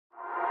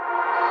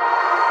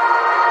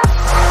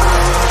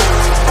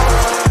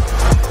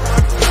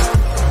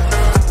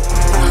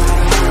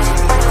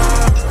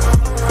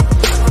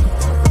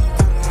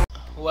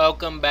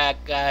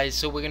back, guys.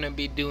 So we're gonna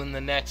be doing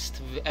the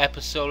next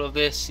episode of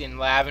this in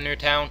Lavender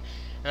Town,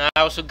 and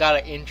I also got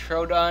an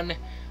intro done.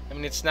 I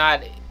mean, it's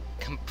not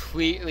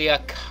completely a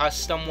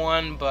custom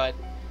one, but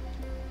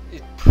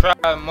it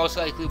most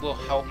likely will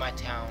help my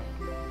town.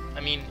 I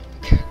mean,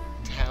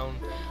 town.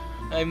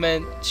 I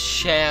meant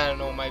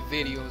channel, my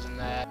videos and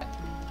that.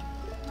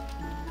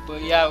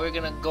 But yeah, we're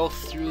gonna go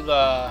through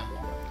the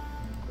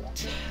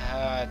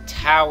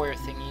tower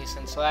thingy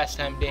since last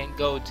time didn't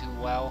go too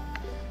well.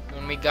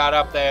 When we got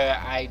up there,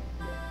 I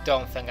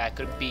don't think I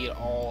could beat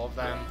all of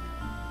them.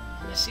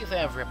 Let's see if they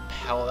have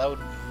repel. That would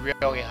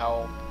really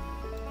help.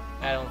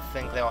 I don't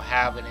think they'll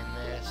have it in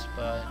this,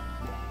 but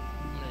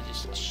I'm gonna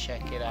just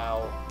check it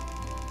out.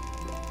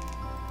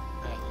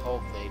 I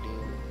hope they do.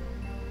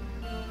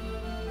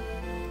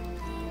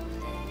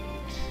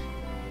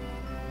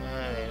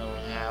 They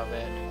don't have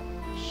it.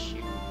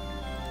 Shoot.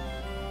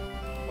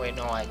 Wait,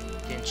 no, I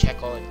didn't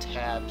check all the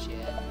tabs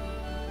yet.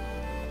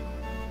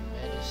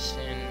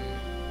 Medicine.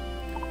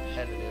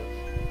 Competitive.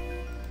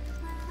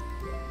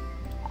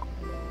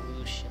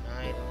 Evolution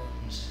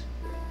items.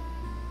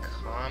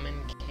 Common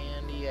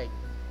candy. I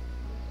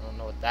don't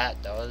know what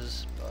that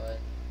does, but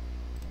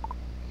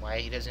why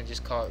he doesn't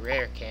just call it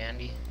rare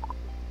candy.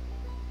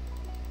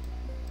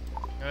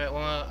 Alright,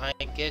 well,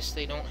 I guess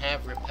they don't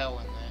have repel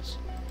in this.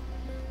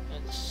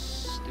 That's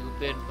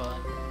stupid, but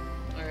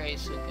alright,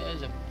 so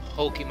guys, a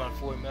Pokemon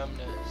for me. I'm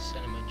gonna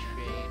send him a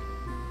trade.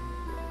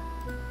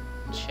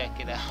 Check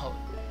it out.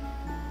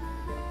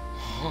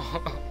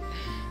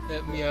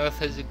 That Meowth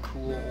has a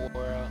cool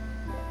aura.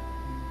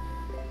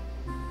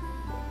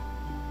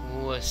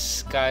 Ooh, a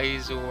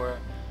Skyzor.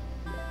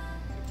 I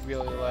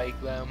really like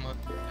them.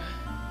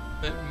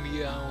 That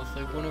Meowth.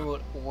 I wonder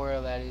what aura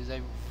that is.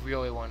 I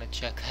really want to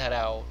check that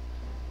out.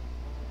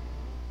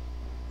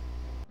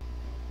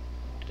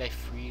 Did I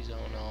freeze?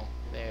 Oh no.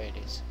 There it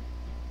is.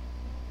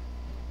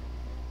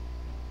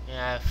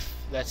 Yeah,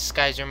 that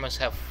Skyzor must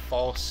have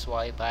false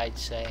swipe, I'd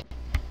say.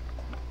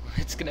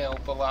 It's gonna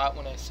help a lot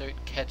when I start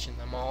catching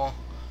them all.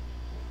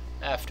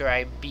 After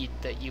I beat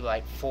the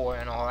Elite 4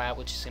 and all that,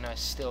 which is gonna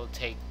still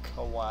take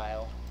a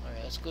while.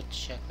 Alright, let's go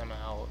check them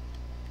out.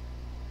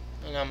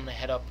 And I'm gonna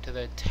head up to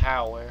the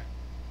tower.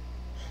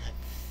 That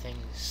thing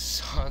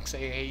sucks. I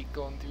hate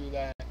going through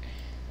that.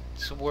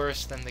 It's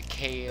worse than the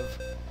cave.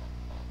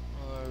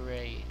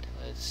 Alright,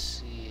 let's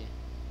see.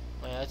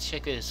 Wait, let's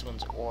check this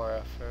one's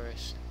aura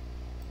first.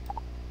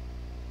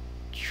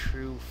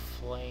 True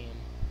Flame.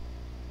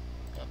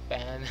 Not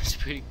bad, that's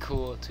pretty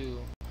cool too.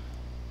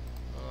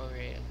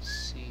 Alright, let's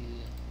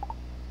see.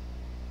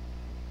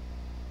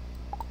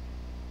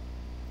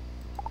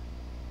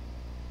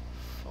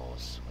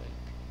 False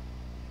swipe.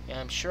 Yeah,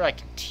 I'm sure I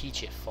can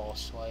teach it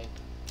false swipe.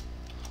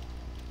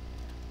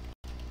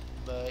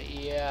 But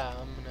yeah,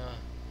 I'm gonna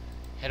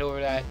head over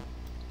that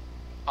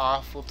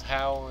awful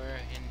tower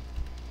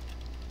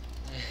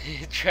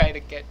and try to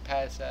get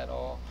past that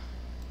all.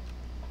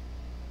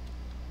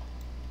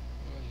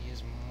 Oh, he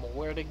has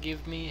more to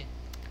give me.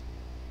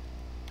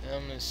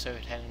 I'm gonna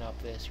start heading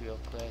up this real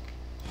quick.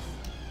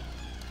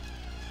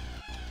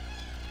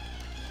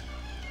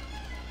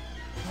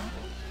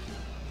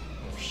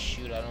 Oh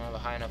shoot, I don't have a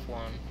high enough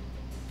one.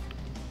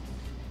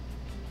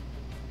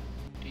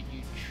 Did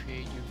you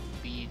trade your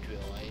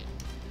Beedrill?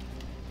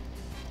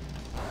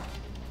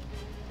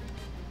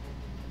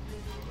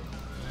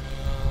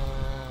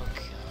 Oh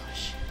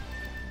gosh.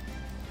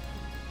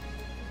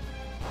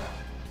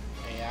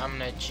 Yeah, I'm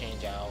gonna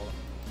change out.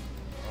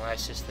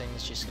 Unless this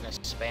thing's just gonna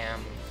spam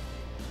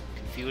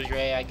Fuse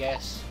Ray, I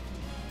guess.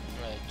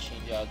 I'm gonna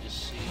change out,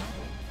 just see.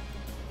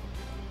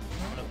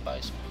 I'm gonna buy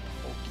some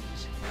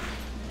Pokies.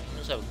 I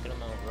must have a good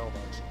amount of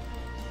Robux.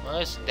 Well,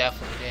 this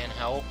definitely didn't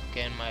help.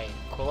 Getting my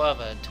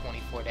Quilava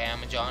 24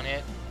 damage on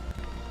it.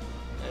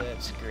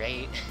 That's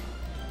great.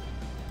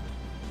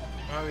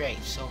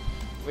 Alright, so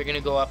we're gonna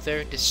go up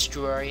there,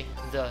 destroy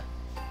the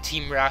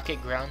Team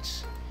Rocket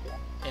Grunts,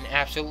 and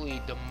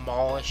absolutely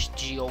demolish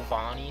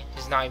Giovanni.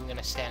 He's not even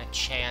gonna stand a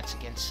chance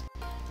against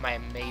my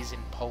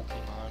amazing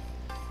Pokemon.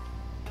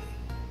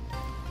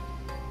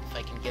 If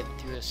I can get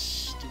through this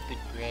stupid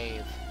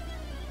grave.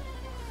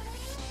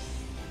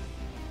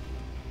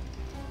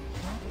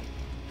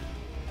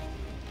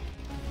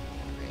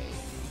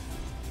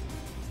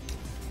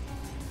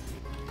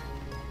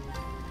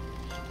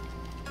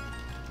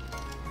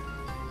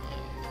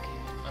 Okay,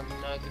 I'm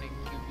not gonna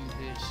give you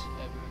this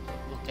ever.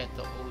 Look at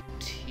the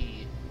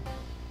OT.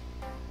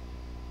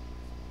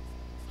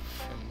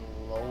 From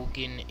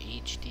Logan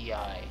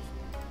HDI.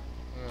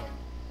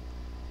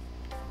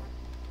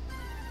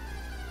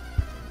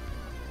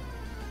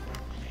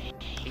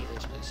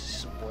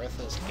 This is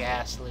worthless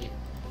ghastly.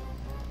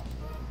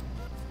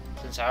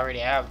 Since I already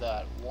have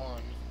that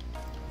one.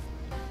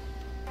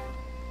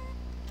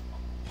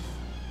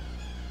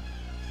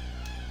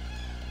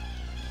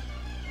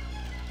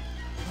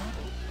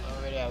 I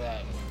already have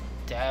that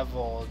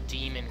devil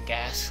demon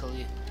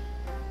ghastly.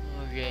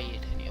 Alright,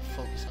 I need to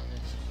focus on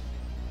this.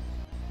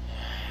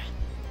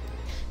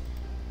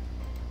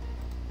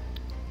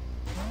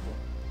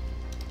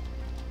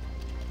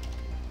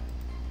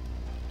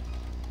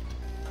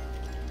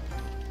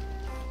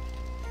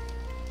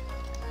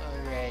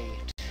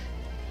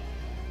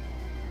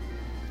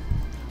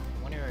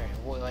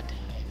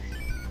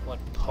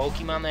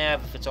 Pokemon they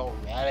have, if it's all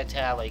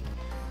Rattata, like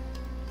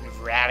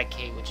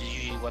Eradicate, which is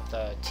usually what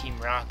the Team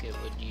Rocket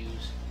would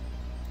use.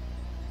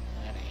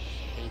 God, I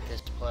hate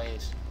this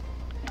place.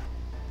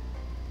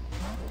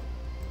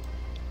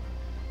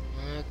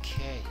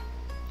 Okay.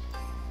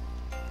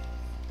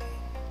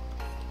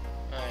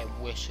 I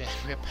wish I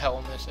had Repel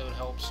in this, it would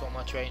help so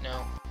much right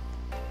now.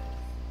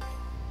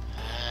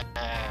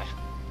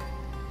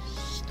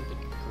 Stupid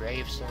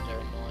gravestones are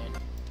annoying.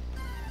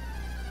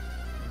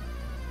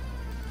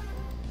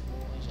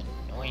 Those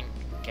annoying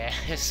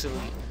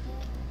gasoline.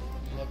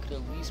 There could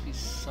at least be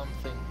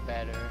something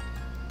better.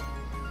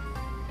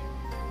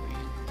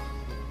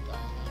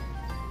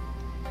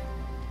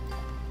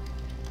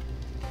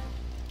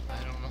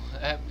 I don't know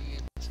what that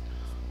means.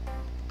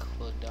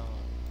 Clodon.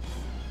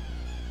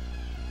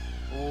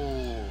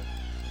 Ooh.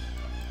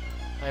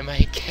 I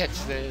might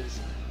catch this.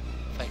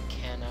 If I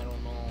can, I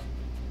don't know.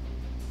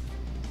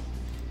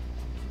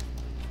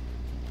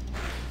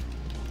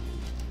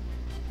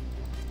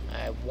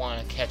 I want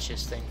to catch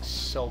this thing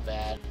so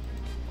bad.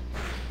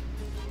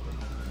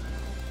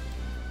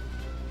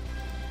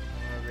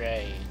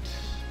 Alright.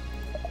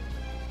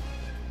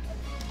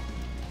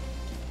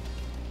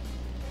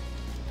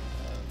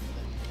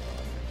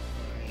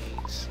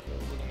 Alright, so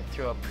we're gonna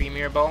throw a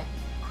Premier Ball.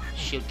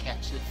 Should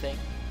catch the thing.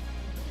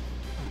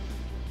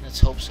 Let's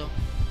hope so.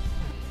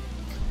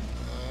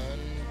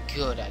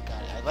 Good, I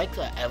got it. I like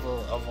the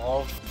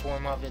evolved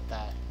form of it,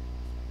 that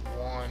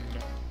one,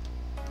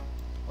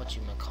 what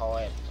you call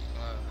it,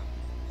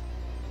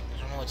 I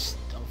don't know its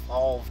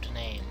evolved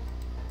name.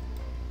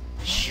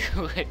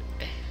 Shoot.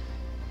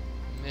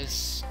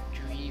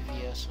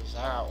 Mischievous was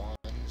that one.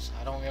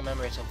 I don't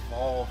remember its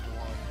evolved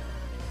one.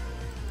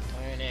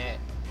 Darn it.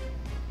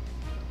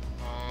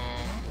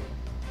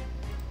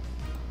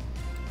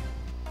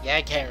 Yeah,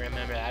 I can't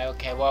remember that.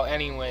 Okay, well,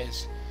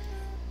 anyways,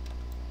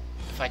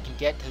 if I can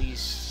get to these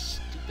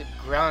stupid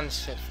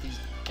grunts, if these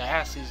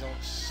gases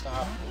don't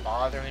stop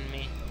bothering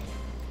me.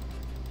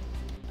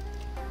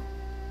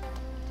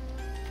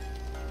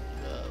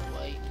 The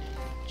lightning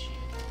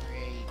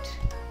generate.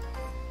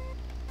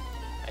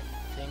 I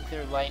think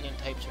they're lightning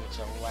types or it's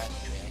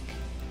electric.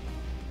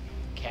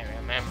 Can't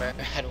remember.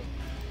 I haven't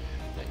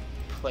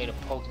played a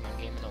Pokemon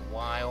game in a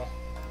while,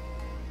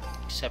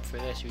 except for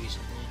this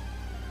recently.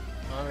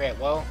 Alright,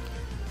 well,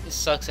 this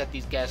sucks that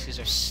these gases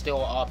are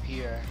still up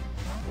here.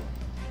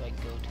 Like,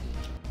 go to.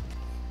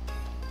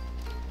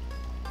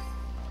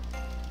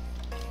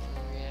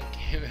 I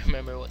can't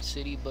remember what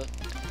city, but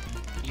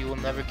you will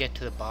never get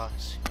to the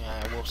boss.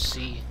 Yeah, we'll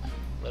see.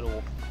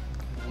 Little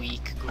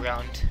weak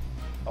grunt.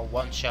 I'll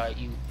one-shot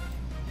you.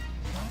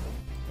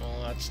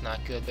 Oh, that's not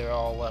good. They're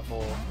all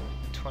level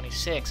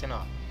 26 and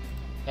up.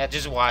 Yeah,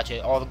 just watch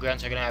it. All the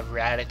grunts are gonna have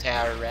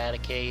Rattata or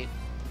Eradicate.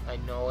 I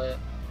know it.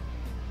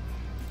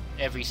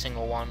 Every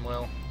single one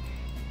will.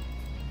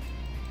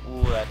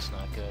 Ooh, that's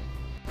not good.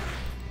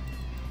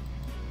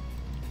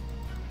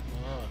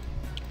 Oh.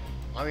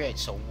 Alright,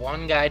 so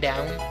one guy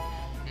down.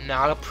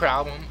 Not a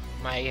problem.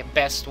 My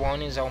best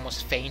one is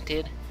almost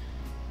fainted.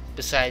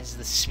 Besides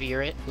the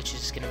Spirit, which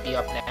is going to be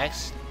up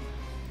next.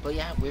 But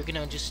yeah, we're going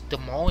to just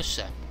demolish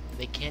them.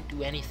 They can't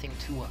do anything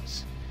to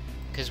us.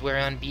 Because we're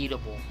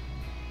unbeatable.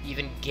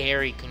 Even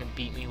Gary couldn't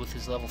beat me with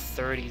his level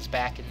 30s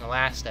back in the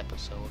last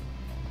episode.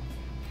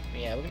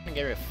 Yeah, we're gonna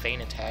get rid of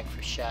Feint Attack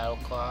for Shadow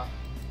Claw.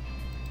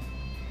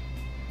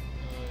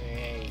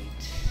 Alright.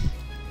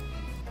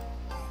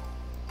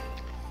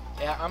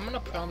 Yeah, I'm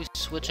gonna probably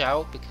switch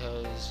out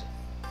because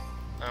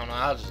I don't know,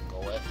 I'll just go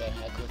with it.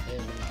 Heck with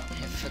it.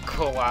 If the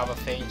cool lava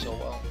faints so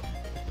well.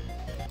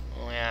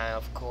 Oh yeah,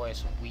 of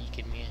course,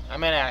 weaken me. I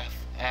might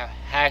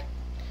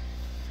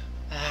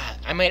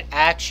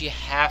actually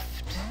have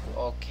to.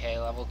 Okay,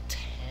 level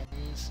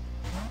 10s.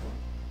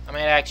 I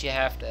might actually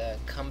have to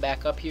come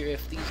back up here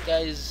if these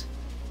guys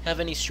have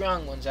any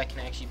strong ones that can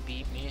actually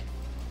beat me.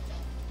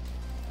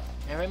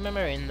 I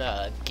remember in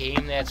the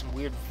game they had some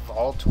weird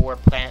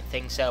Voltorb plant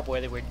things set up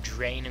where they were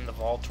draining the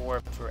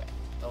Voltorb for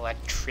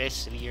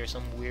electricity or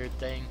some weird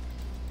thing.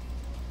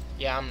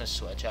 Yeah, I'm gonna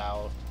switch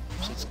out.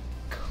 So it's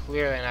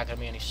clearly not gonna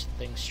be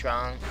anything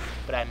strong,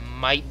 but I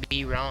might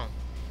be wrong.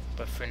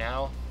 But for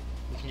now,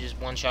 we can just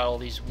one-shot all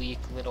these weak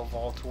little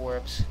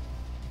Voltorbs.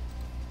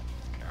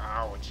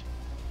 Ouch.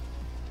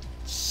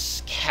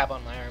 Scab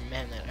on my arm,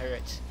 man, that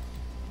hurts.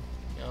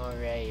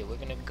 Alright, we're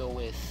gonna go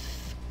with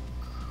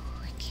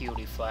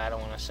Cutie Fly. I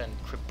don't want to send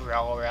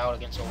Crabrawler out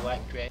against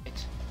Electric.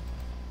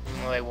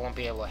 Even though they won't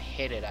be able to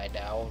hit it, I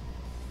doubt.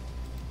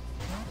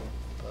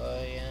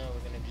 But yeah,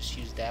 we're gonna just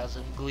use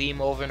Dazzling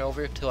Gleam over and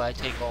over till I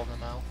take all of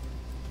them out.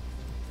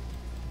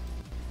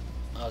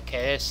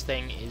 Okay, this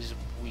thing is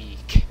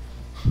weak.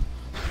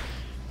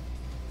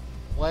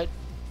 What?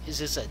 Is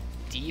this a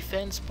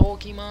defense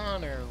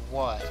Pokemon or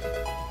what?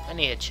 I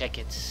need to check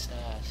its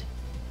stats.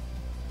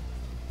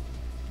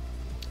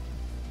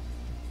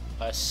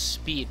 A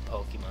speed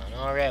Pokemon.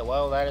 Alright,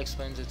 well that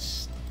explains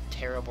its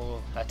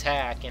terrible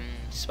attack and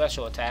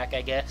special attack,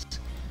 I guess.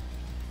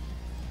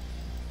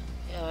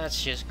 Yeah,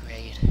 that's just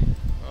great.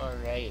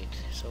 Alright,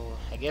 so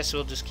I guess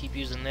we'll just keep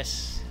using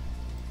this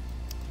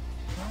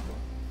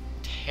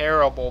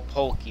terrible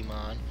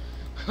Pokemon.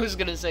 I was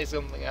gonna say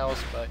something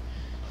else, but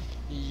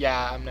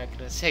yeah, I'm not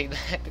gonna say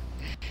that.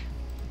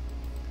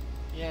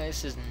 Yeah,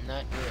 this is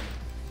not good.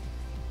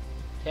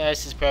 Yeah,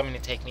 this is probably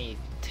gonna take me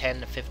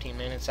 10 to 15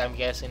 minutes, I'm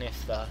guessing,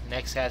 if the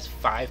next has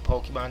 5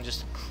 Pokemon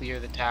just to clear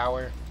the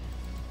tower.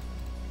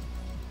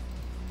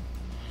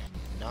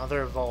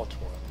 Another Voltorb.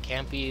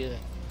 Can't be...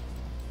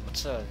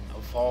 What's an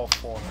evolve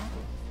form?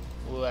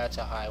 Ooh, that's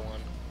a high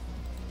one.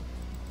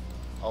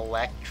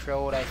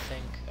 Electrode, I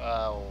think.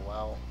 Oh,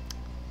 well.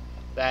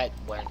 That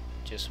went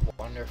just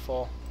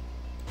wonderful.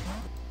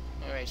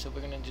 Alright, so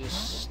we're gonna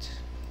just...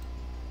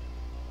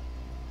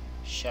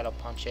 Shadow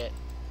Punch it.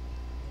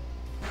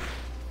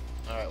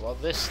 Alright, well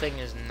this thing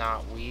is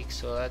not weak,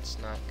 so that's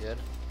not good.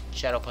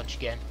 Shadow Punch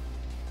again.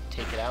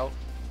 Take it out.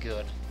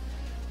 Good.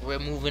 We're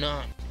moving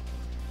on.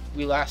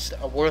 We lost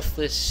a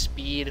worthless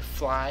speed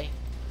fly,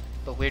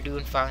 but we're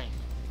doing fine.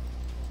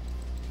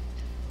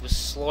 It was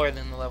slower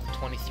than the level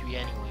 23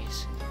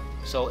 anyways,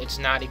 so it's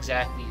not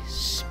exactly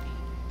speed.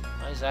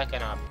 Why is that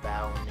gonna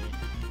bow me?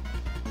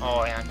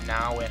 Oh yeah,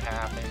 now it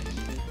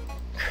happened.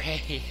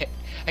 Great.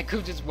 I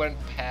could just went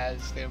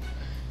past him.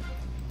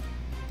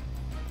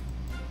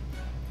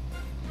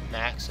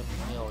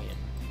 Maximilian.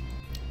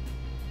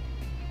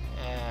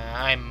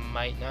 I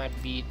might not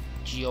beat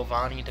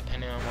Giovanni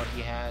depending on what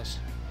he has.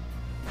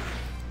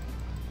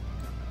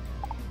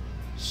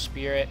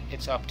 Spirit,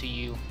 it's up to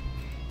you.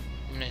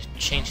 I'm gonna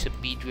change the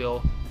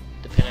Beedrill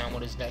depending on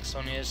what his next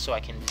one is, so I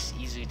can just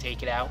easily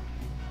take it out.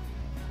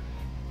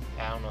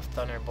 I don't know if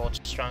Thunderbolt's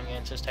strong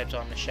against this type, so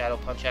I'm gonna Shadow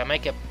Punch it. I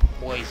might get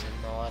poisoned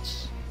though.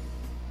 That's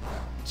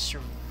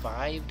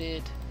survived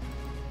it.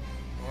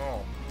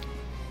 Oh.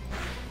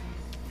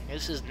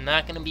 This is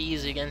not going to be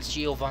easy against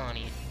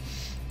Giovanni.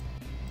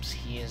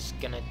 He is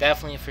going to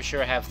definitely for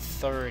sure have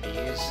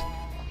 30s.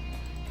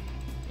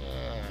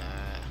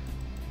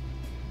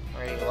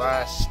 Already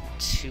lost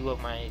 2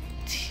 of my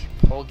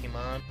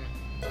Pokemon.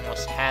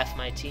 Almost half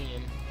my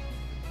team.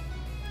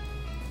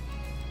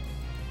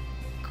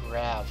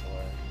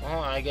 Graveler. Well,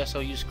 I guess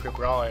I'll use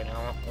Crabrawler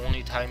now.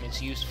 Only time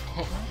it's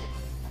useful.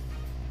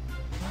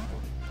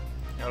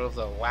 Out of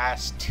the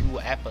last 2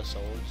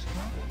 episodes.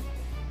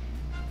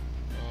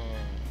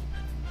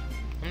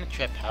 I'm gonna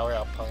try Power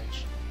Out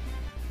Punch.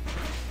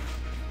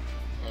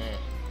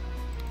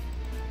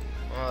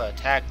 Well, the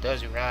attack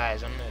does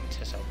rise. I'm gonna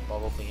test out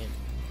Bubble Beam.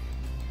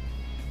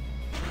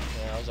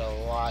 Yeah, that was a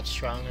lot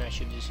stronger. I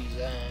should just use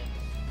that.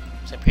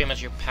 So pretty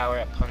much your Power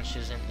Up Punch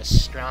isn't the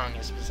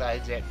strongest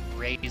besides it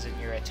raising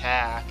your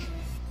attack.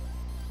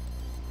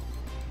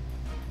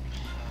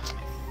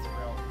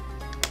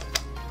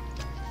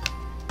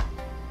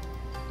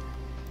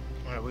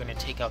 Alright, we're gonna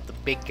take out the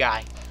big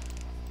guy.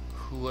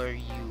 Who are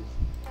you?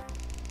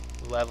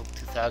 Level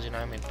 2000,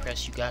 I'm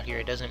impressed you got here.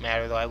 It doesn't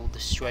matter though, I will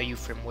destroy you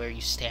from where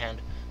you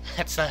stand.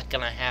 That's not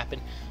gonna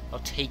happen. I'll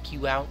take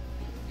you out,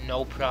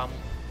 no problem.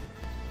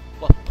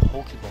 What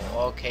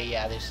Pokeball? Okay,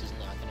 yeah, this is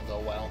not gonna go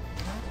well.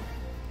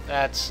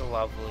 That's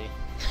lovely.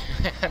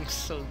 I'm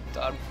so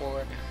done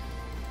for.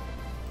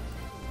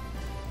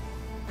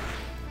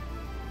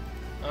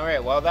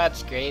 Alright, well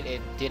that's great.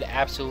 It did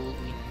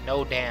absolutely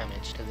no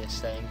damage to this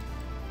thing.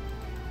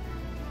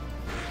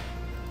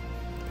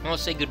 I'm gonna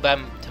say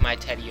goodbye to my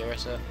Teddy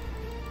Ursa.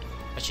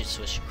 I should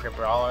switch to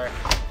Crabrawler.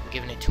 I'm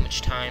giving it too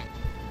much time.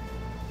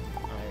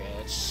 Alright,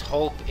 let's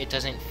hope it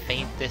doesn't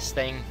faint this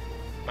thing.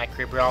 My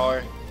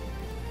Crabrawler.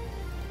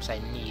 Because I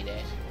need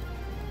it.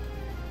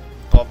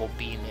 Bubble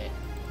Beam it.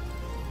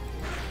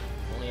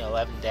 Only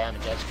 11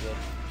 damage, that's good.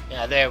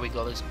 Yeah, there we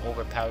go, this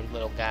overpowered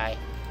little guy.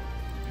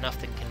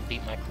 Nothing can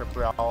beat my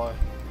Crabrawler.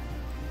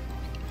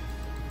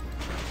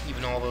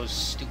 Even all those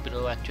stupid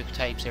electric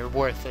types are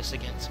worthless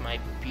against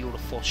my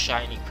beautiful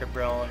shiny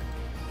Crabrawler.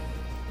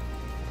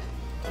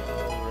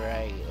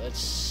 Alright, let's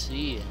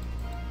see.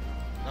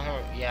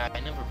 Yeah, I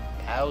never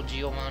battled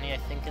Giovanni, I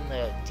think, in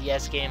the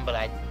DS game,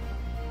 but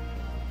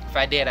if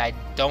I did, I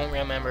don't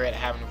remember it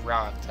having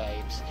rock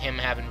types. Him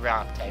having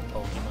rock type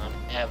Pokemon,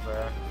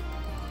 ever.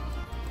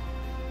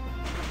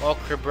 Well,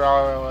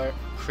 Crabrawler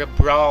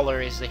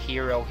is the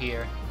hero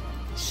here.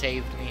 He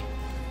saved me.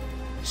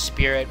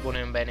 Spirit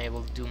wouldn't have been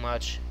able to do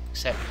much,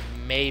 except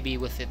maybe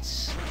with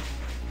its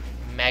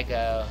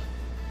Mega...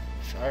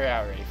 I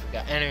already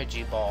forgot.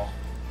 Energy Ball.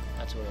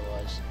 That's what it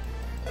was.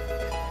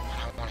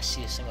 I don't want to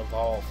see this thing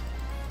evolve.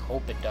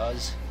 Hope it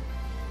does.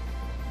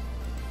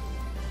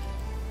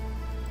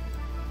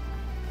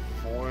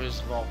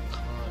 Force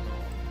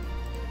Volcano.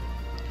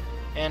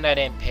 And I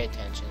didn't pay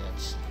attention.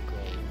 That's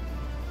great.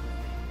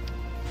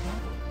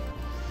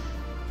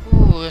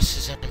 Ooh, this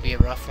is going to be a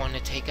rough one to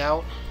take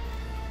out.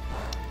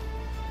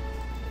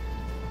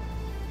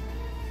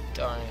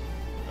 Darn.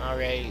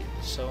 Alright,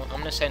 so I'm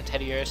going to send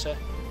Teddy Ursa.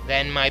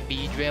 Then my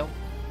Beedrill.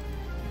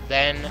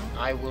 Then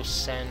I will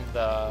send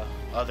the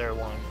other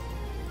one.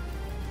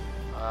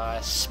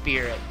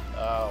 Spirit.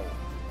 Oh.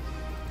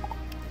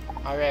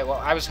 Alright, well,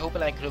 I was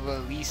hoping I could have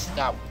at least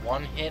got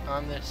 1 hit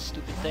on this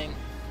stupid thing.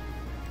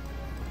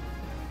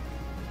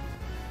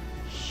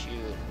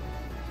 Shoot.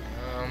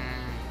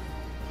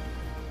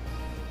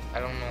 I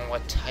don't know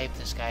what type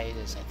this guy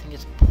is. I think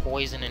it's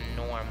poison and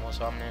normal,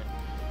 so I'm gonna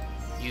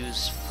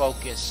use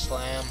focus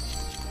slam.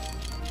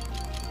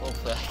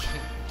 Hopefully I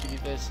can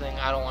beat this thing.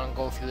 I don't want to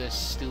go through this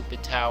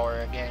stupid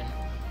tower again.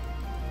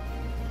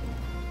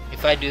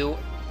 If I do,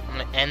 I'm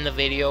gonna end the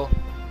video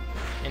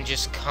and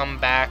just come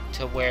back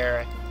to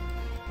where,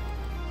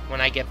 when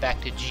I get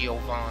back to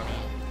Giovanni,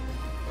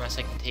 unless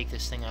I can take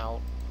this thing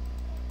out.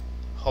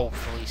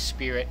 Hopefully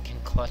Spirit can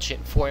clutch it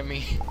for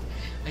me.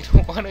 I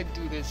don't want to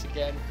do this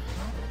again.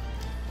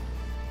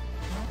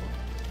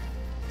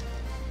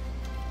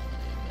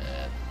 I'm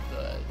at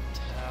the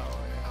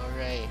tower.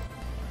 Alright.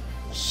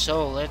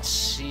 So, let's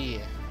see.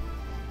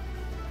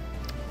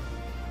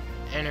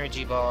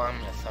 Energy ball. I'm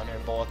gonna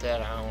thunderbolt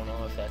that. I don't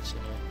know if that's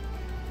gonna...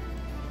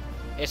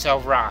 It's a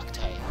rock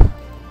type.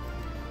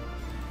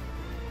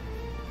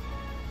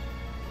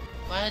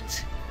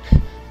 What?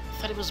 I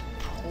thought it was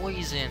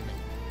poison.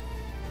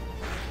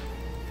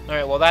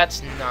 Alright, well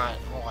that's not...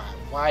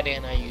 Why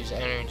didn't I use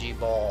energy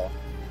ball?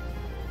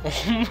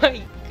 Oh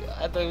my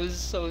god, that was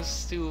so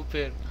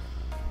stupid.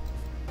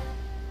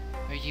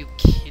 Are you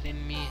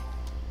kidding me?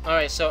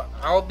 Alright, so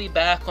I'll be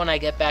back when I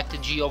get back to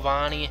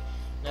Giovanni.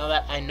 Now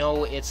that I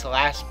know it's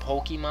last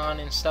Pokemon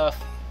and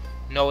stuff,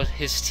 know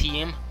his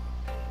team,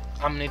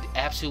 I'm gonna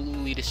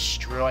absolutely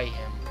destroy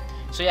him.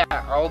 So yeah,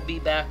 I'll be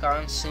back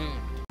on soon.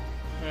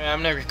 Alright,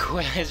 I'm gonna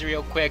record this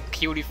real quick.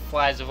 Cutie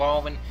Fly's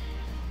evolving.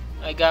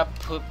 I got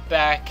put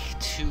back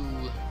to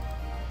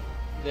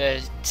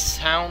the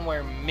town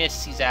where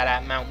Misty's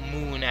at Mount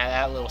Moon, at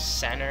that little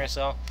center,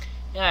 so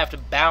yeah, I have to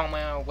battle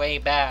my way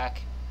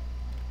back.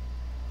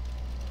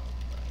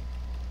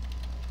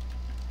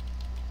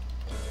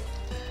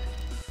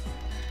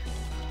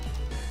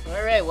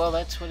 Alright, well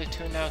that's what it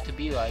turned out to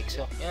be like,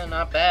 so yeah,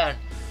 not bad.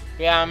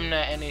 Yeah, I'm gonna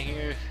end it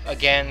here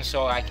again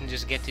so I can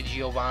just get to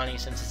Giovanni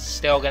since it's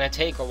still gonna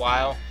take a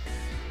while.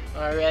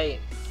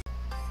 Alright.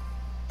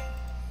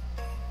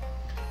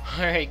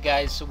 Alright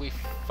guys, so we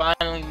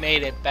finally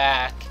made it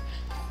back.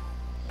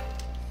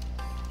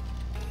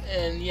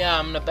 And yeah,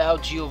 I'm gonna battle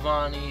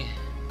Giovanni.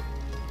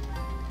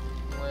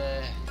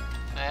 I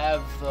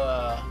have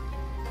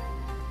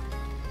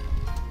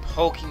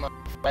Pokemon.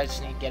 I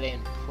just need to get it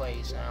in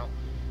place now.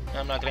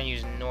 I'm not gonna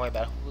use Noi,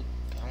 but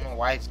I don't know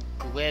why it's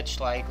glitched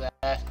like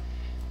that.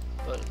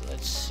 But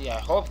let's see, I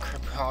hope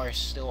Criprawler's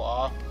still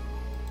up.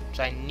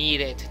 So I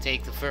need it to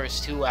take the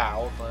first two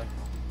out, but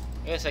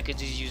I guess I could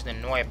just use the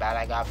Noibat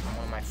I got from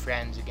one of my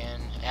friends again.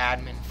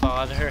 Admin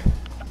father.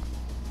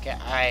 Okay,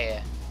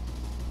 I...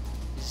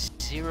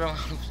 0...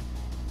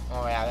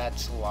 Oh yeah,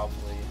 that's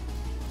lovely.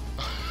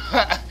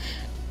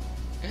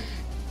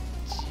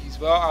 Jeez,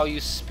 well, I'll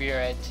use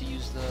Spirit to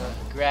use the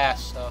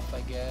grass stuff,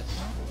 I guess.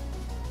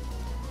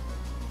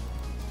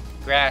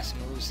 Grass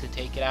moves to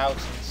take it out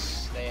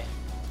since they...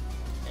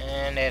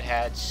 And it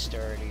had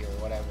Sturdy or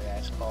whatever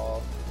that's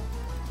called.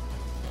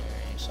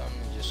 Alright, so I'm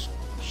gonna just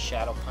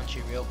Shadow Punch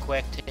it real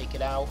quick, take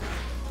it out.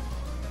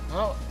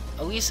 Well,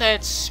 at least I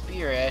had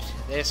Spirit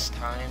this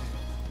time.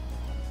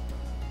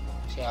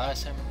 See,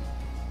 last time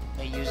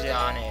I used it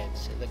on it,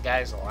 so the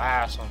guy's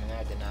last one, and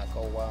that did not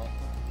go well.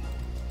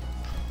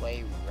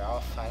 Play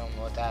rough, I don't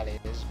know what that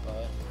is,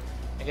 but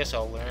I guess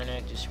I'll learn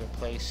it. Just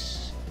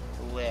replace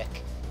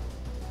Lick.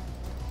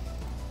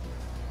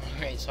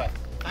 Alright, so I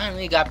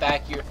finally got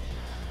back here.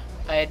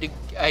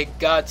 I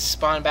got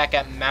spawned back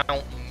at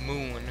Mount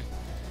Moon,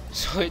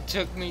 so it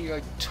took me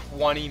like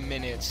 20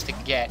 minutes to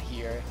get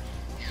here.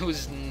 It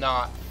was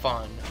not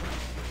fun.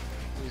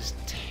 It was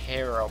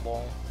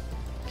terrible.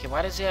 Okay,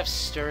 why does it have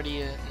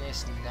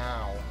sturdiness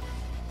now?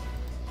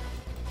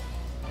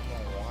 I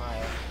don't know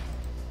why.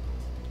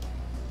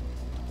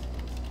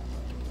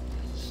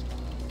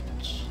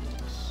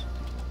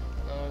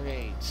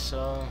 Alright,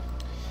 so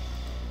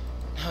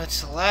now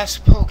it's the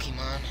last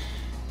Pokemon,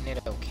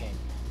 Nidoking.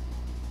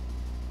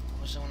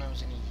 What was the one I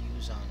was gonna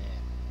use on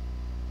it?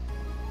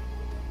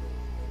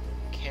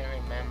 Can't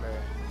remember.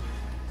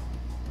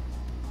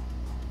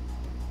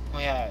 Oh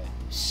yeah,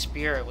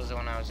 Spirit was the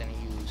one I was gonna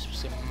use.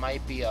 So it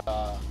might be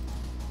a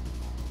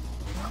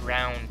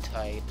ground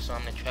type, so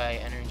I'm gonna try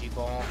Energy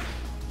Ball.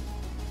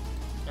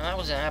 No, that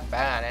wasn't that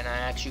bad, and I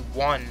actually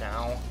won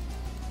now.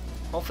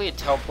 Hopefully it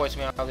teleports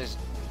me out of this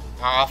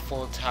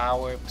awful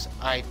tower, because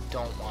I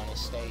don't want to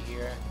stay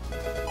here.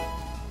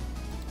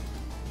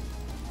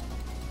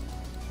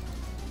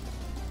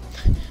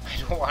 I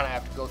don't want to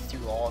have to go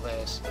through all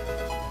this.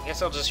 I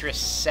guess I'll just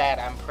reset.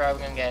 I'm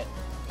probably gonna get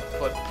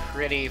put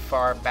pretty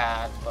far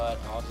back, but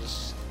I'll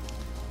just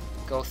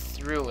go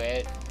through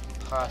it.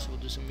 Possible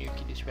do some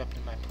Murky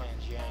disrupting my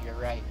plans. Yeah, you're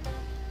right.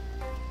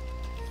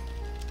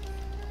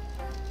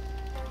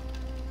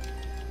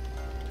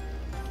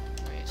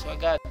 Alright, so I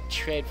got a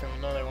trade from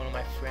another one of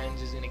my friends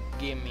who's gonna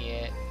give me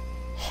it.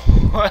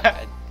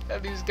 What?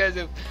 These guys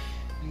have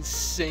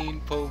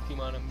insane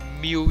Pokemon. A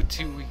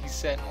Mewtwo he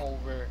sent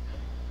over.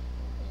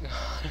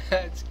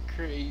 That's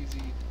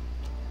crazy.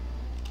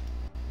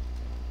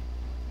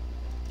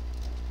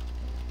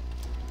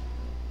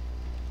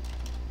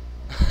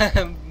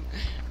 I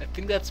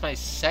think that's my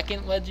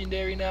second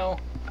legendary now.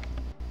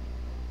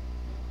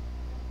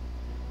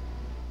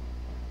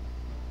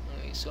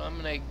 So I'm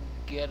gonna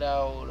get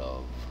out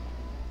of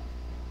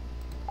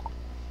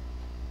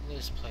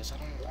this place.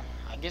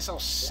 I guess I'll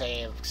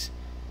save. If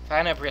I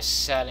end up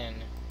resetting,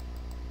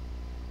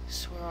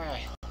 I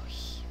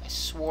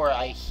swore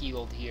I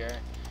healed here.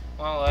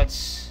 Well,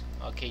 that's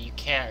okay. You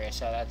can't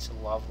reset. That's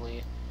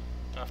lovely.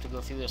 I have to go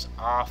through this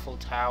awful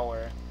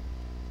tower.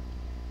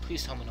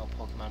 Please tell me no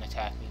Pokemon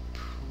attack me.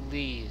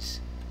 Please.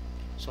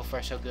 So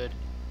far, so good.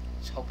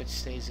 Let's hope it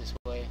stays this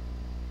way.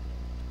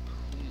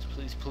 Please,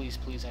 please, please,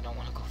 please. I don't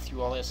want to go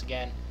through all this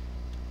again.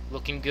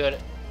 Looking good.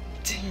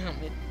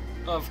 Damn it.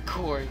 Of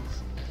course.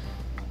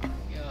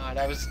 God,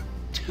 I was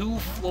 2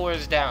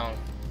 floors down.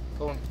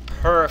 Going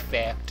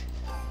perfect.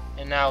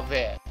 And now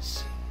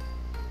this.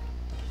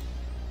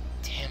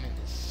 Damn it,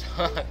 this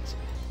sucks.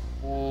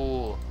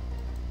 Ooh.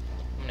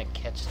 I'm gonna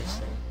catch this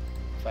thing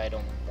if I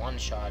don't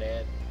one-shot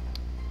it.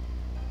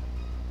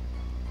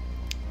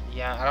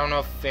 Yeah, I don't know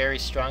if very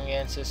strong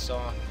against this,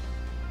 so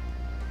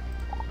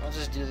I'll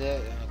just do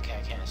that. Okay,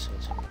 I can't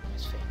switch.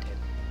 It's fainted.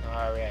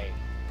 Alright.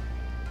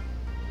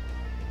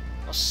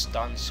 I'll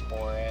stun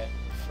spore it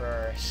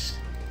first.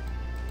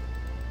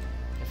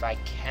 If I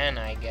can,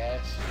 I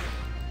guess.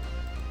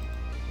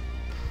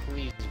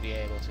 Please be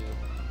able to.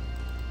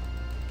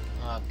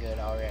 Oh, good,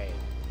 alright.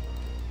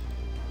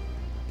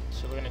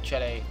 So we're gonna try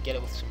to get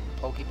it with some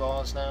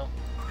Pokeballs now.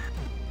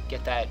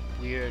 Get that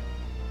weird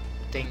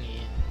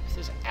thingy. If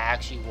this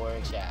actually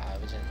works, yeah, I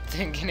wasn't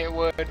thinking it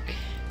would. It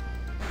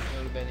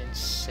would have been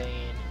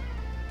insane.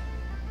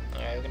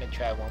 Alright, we're gonna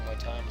try one more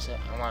time. So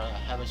I wanna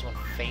have this one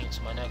faint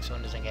so my next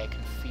one doesn't get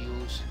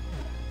confused.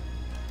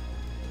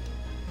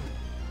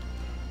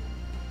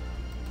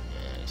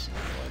 Yeah, this is gonna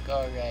work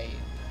alright.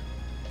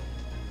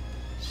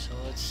 So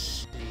let's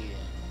see.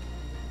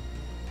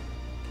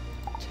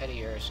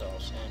 Teddy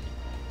Ursos, and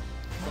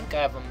I think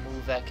I have a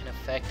move that can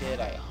affect it,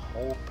 I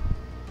hope.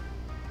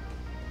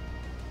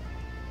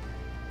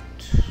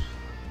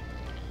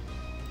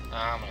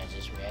 I'm gonna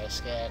just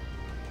risk it.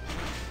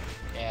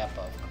 Yep,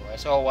 of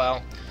course. Oh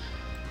well.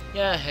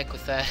 Yeah, heck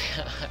with that.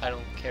 I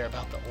don't care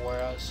about the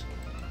auras.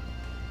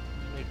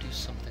 I'm gonna do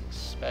something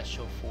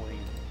special for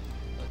you.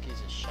 Look,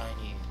 it's a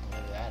shiny,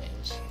 whatever that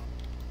is.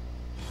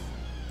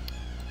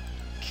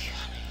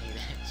 God, I hate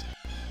it.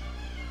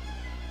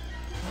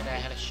 And I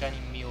had a shiny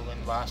mule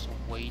and lost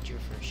a wager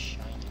for a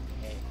shiny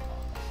egg.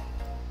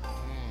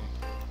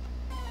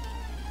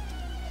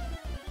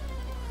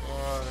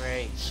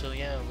 Alright, so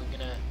yeah, we're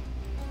gonna...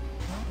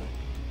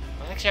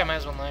 Actually, I might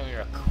as well let me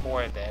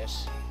record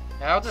this.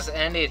 Now, I'll just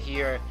end it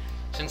here,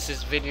 since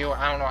this video,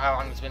 I don't know how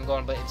long it's been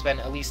going, but it's been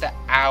at least an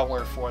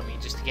hour for me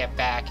just to get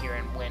back here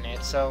and win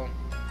it. So,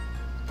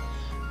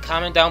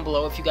 comment down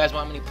below if you guys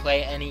want me to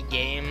play any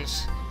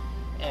games,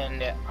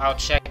 and I'll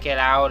check it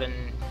out and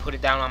put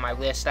it down on my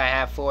list I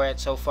have for it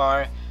so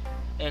far.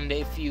 And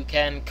if you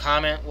can,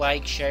 comment,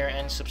 like, share,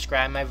 and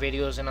subscribe my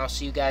videos, and I'll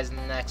see you guys in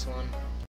the next one.